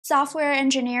Software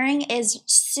engineering is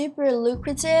super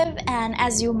lucrative, and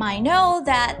as you might know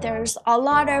that there's a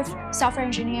lot of software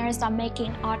engineers that are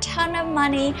making a ton of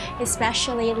money,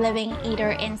 especially living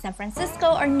either in San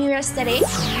Francisco or New York City.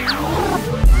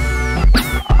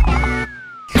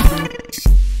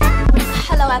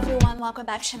 Hello everyone, welcome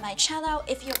back to my channel.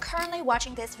 If you're currently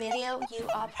watching this video, you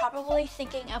are probably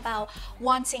thinking about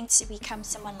wanting to become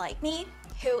someone like me,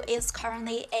 who is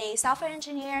currently a software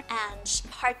engineer and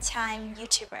part-time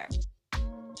YouTuber.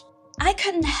 I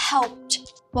couldn't help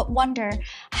but wonder,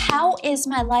 how is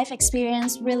my life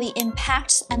experience really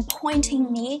impacts and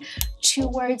pointing me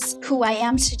towards who I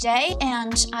am today?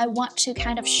 And I want to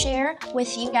kind of share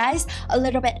with you guys a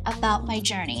little bit about my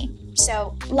journey.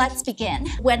 So let's begin.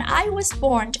 When I was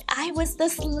born, I was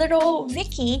this little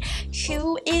Vicky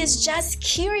who is just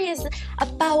curious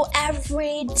about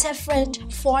every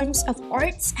different forms of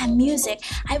arts and music.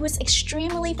 I was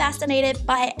extremely fascinated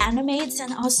by animes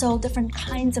and also different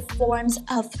kinds of forms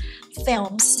of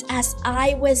films. As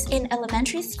I was in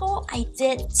elementary school, I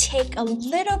did take a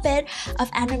little bit of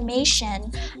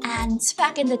animation, and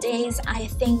back in the days, I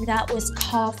think that was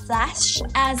called Flash.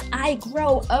 As I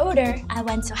grow older, I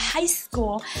went to high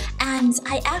school, and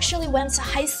I actually went to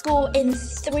high school in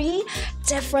 3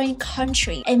 different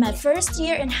countries. In my first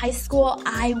year in high school,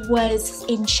 I was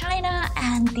in China,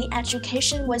 and the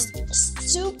education was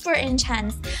super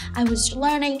intense. I was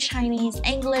learning Chinese,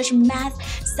 English, math,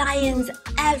 science,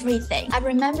 everything. I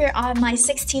remember on my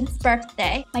 16th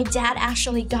birthday, my dad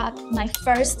actually got my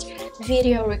first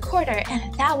video recorder,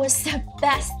 and that was the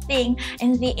best thing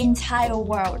in the entire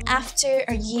world. After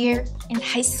a year in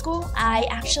high school, I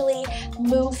actually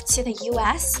moved to the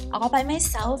US all by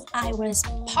myself. I was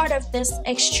part of this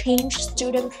exchange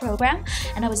student program,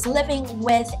 and I was living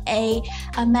with an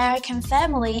American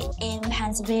family in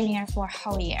Pennsylvania for a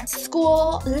whole year.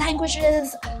 School,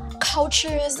 languages,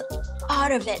 cultures,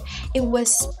 all of it. It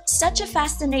was such a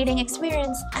fascinating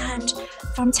experience, and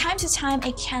from time to time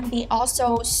it can be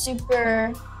also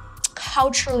super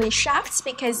culturally shocked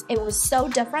because it was so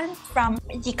different from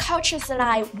the cultures that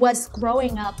I was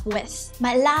growing up with.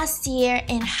 My last year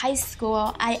in high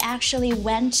school, I actually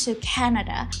went to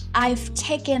Canada. I've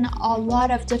taken a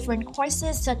lot of different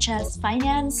courses such as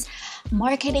finance,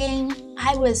 marketing.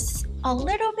 I was a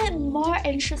little bit more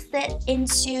interested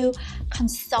into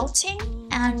consulting,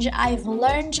 and I've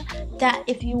learned that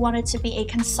if you wanted to be a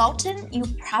consultant, you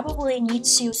probably need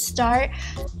to start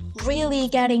really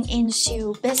getting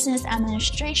into business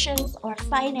administrations or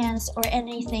finance or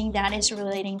anything that is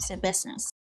relating to business.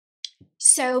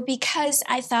 So because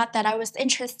I thought that I was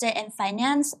interested in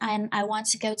finance and I want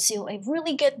to go to a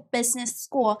really good business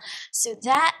school, so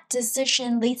that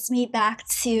decision leads me back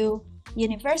to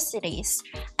universities,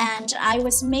 and I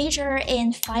was major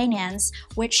in finance,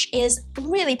 which is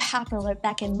really popular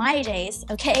back in my days,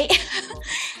 okay?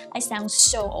 I sound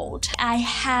so old. I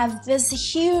have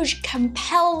this huge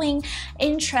compelling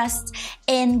interest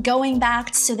in going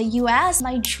back to the US.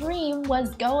 My dream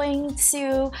was going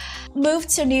to move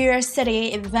to New York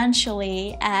City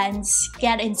eventually and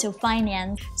get into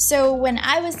finance. So when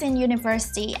I was in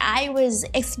university, I was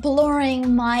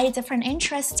exploring my different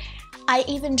interests. I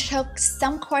even took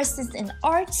some courses in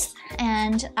arts,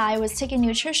 and I was taking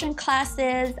nutrition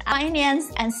classes,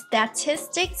 finance and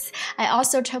statistics. I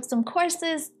also took some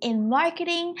courses in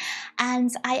marketing, and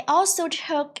I also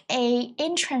took an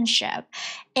internship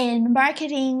in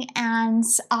marketing and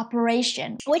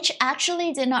operation, which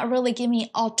actually did not really give me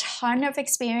a ton of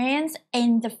experience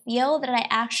in the field that I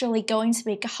actually going to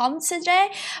become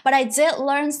today, but I did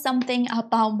learn something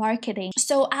about marketing.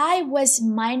 So I was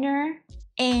minor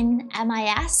in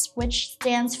MIS, which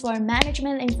stands for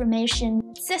Management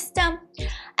Information System,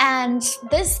 and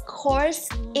this course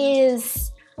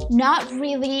is not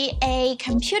really a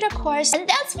computer course, and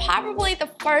that's probably the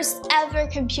first ever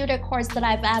computer course that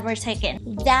I've ever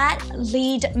taken. That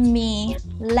led me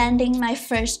landing my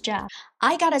first job.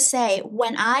 I gotta say,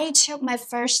 when I took my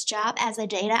first job as a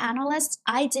data analyst,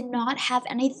 I did not have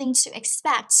anything to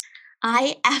expect.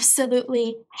 I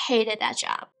absolutely hated that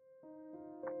job.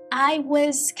 I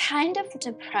was kind of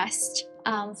depressed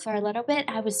for a little bit.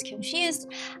 I was confused.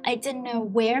 I didn't know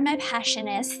where my passion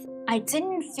is. I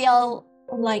didn't feel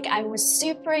like I was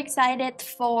super excited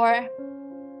for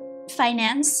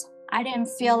finance. I didn't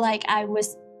feel like I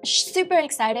was super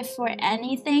excited for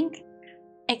anything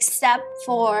except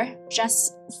for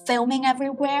just filming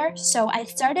everywhere. So I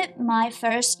started my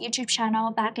first YouTube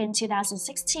channel back in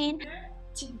 2016.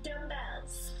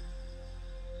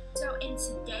 So in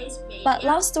today's video, but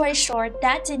long story short,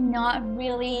 that did not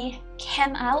really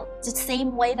come out the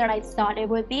same way that I thought it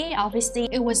would be. Obviously,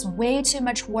 it was way too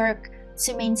much work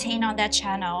to maintain on that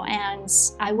channel, and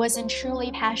I wasn't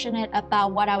truly passionate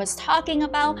about what I was talking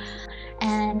about,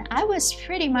 and I was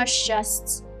pretty much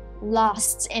just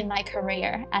lost in my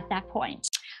career at that point.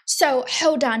 So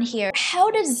hold on here.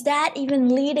 How does that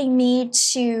even leading me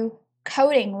to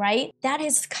coding, right? That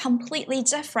is completely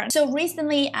different. So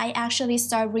recently I actually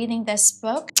started reading this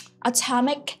book,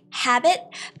 Atomic Habit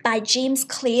by James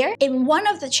Clear. In one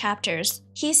of the chapters,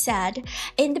 he said,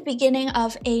 in the beginning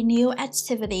of a new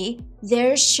activity,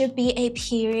 there should be a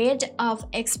period of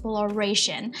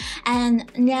exploration.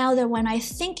 And now that when I'm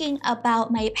thinking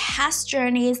about my past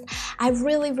journeys, I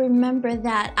really remember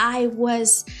that I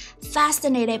was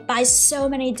fascinated by so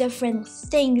many different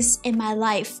things in my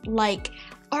life, like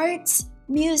art,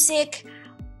 music,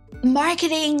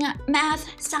 marketing,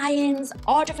 math, science,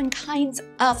 all different kinds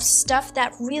of stuff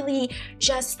that really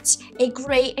just a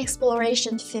great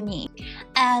exploration for me.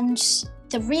 And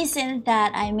the reason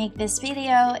that I make this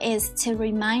video is to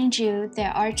remind you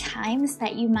there are times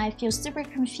that you might feel super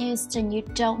confused and you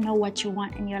don't know what you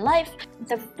want in your life.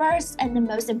 The first and the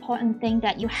most important thing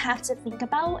that you have to think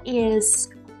about is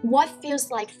what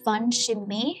feels like fun to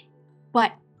me,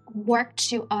 but work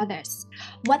to others.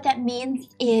 What that means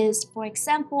is, for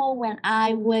example, when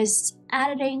I was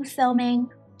editing, filming,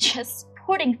 just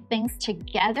putting things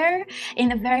together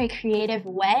in a very creative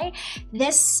way,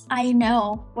 this I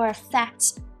know for a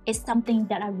fact is something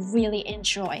that I really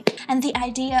enjoy. And the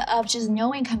idea of just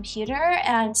knowing computer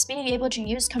and being able to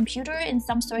use computer in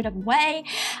some sort of way,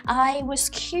 I was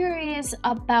curious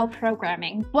about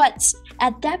programming. But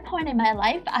at that point in my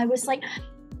life, I was like,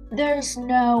 there's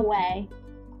no way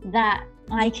that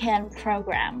I can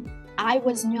program. I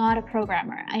was not a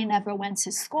programmer. I never went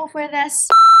to school for this.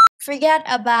 Forget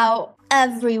about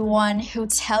everyone who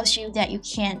tells you that you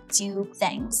can't do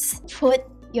things. Put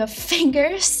your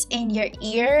fingers in your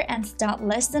ear and start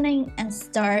listening and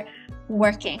start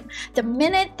working. The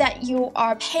minute that you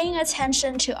are paying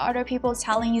attention to other people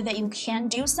telling you that you can't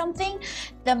do something,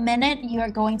 the minute you're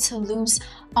going to lose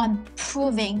on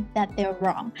proving that they're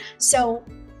wrong. So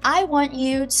I want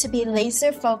you to be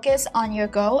laser focused on your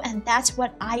goal, and that's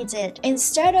what I did.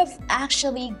 Instead of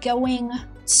actually going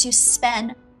to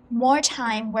spend more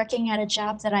time working at a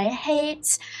job that I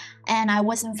hate and I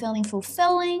wasn't feeling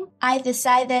fulfilling, I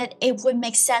decided it would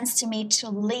make sense to me to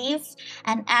leave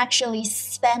and actually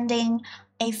spending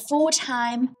a full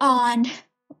time on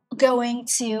going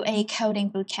to a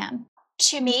coding bootcamp.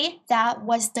 To me, that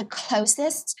was the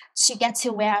closest to get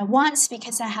to where I want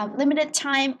because I have limited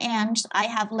time and I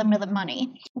have limited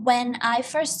money. When I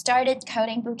first started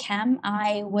coding bootcamp,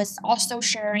 I was also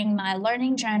sharing my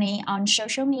learning journey on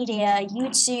social media,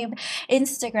 YouTube,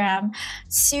 Instagram,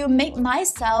 to make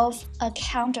myself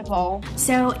accountable.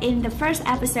 So in the first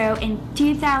episode in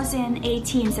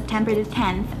 2018, September the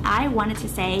 10th, I wanted to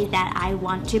say that I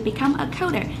want to become a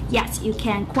coder. Yes, you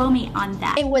can quote me on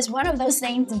that. It was one of those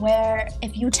things where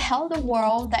if you tell the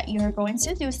world that you're going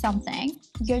to do something,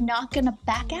 you're not gonna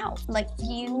back out. Like,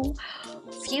 you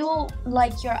feel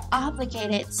like you're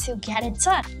obligated to get it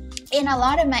done. In a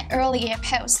lot of my earlier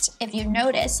posts, if you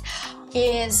notice,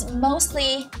 is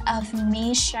mostly of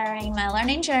me sharing my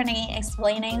learning journey,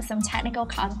 explaining some technical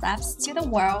concepts to the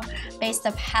world based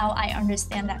on how I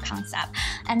understand that concept.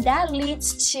 And that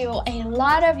leads to a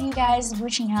lot of you guys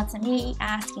reaching out to me,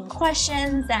 asking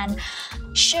questions and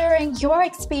sharing your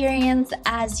experience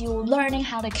as you're learning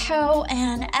how to code,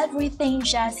 and everything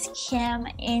just came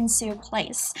into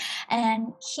place.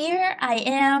 And here I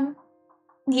am,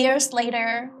 years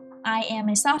later. I am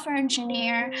a software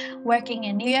engineer working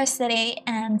in New York City,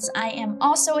 and I am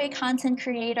also a content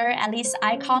creator. At least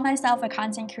I call myself a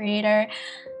content creator,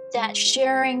 that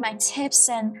sharing my tips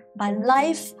and my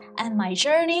life and my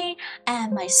journey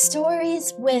and my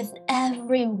stories with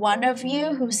every one of you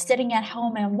who's sitting at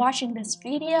home and watching this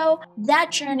video.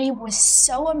 That journey was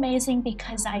so amazing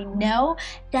because I know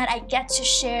that I get to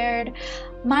share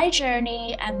my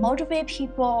journey and motivate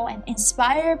people and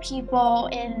inspire people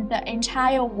in the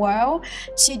entire world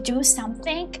to do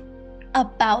something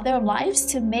about their lives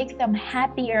to make them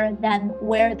happier than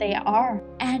where they are.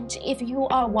 And if you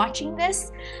are watching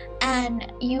this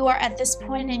and you are at this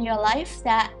point in your life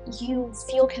that you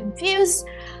feel confused,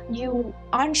 you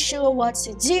aren't sure what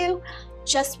to do,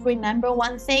 just remember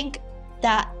one thing,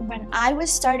 that when I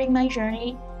was starting my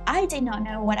journey, I did not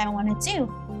know what I want to do.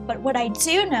 But what I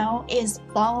do know is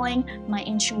following my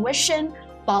intuition,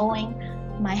 following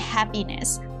my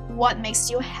happiness. What makes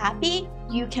you happy,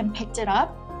 you can pick it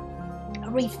up,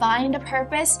 refine the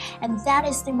purpose, and that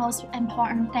is the most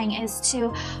important thing, is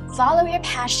to follow your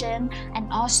passion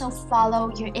and also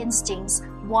follow your instincts.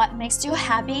 What makes you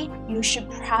happy, you should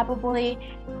probably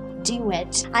do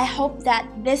it. I hope that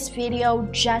this video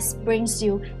just brings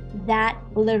you that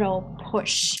little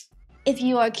push. If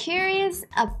you are curious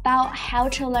about how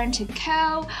to learn to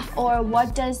code or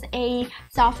what does a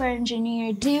software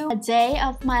engineer do a day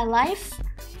of my life,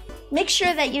 make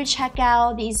sure that you check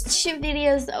out these 2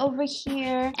 videos over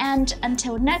here. And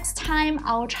until next time,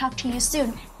 I'll talk to you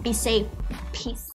soon. Be safe. Peace.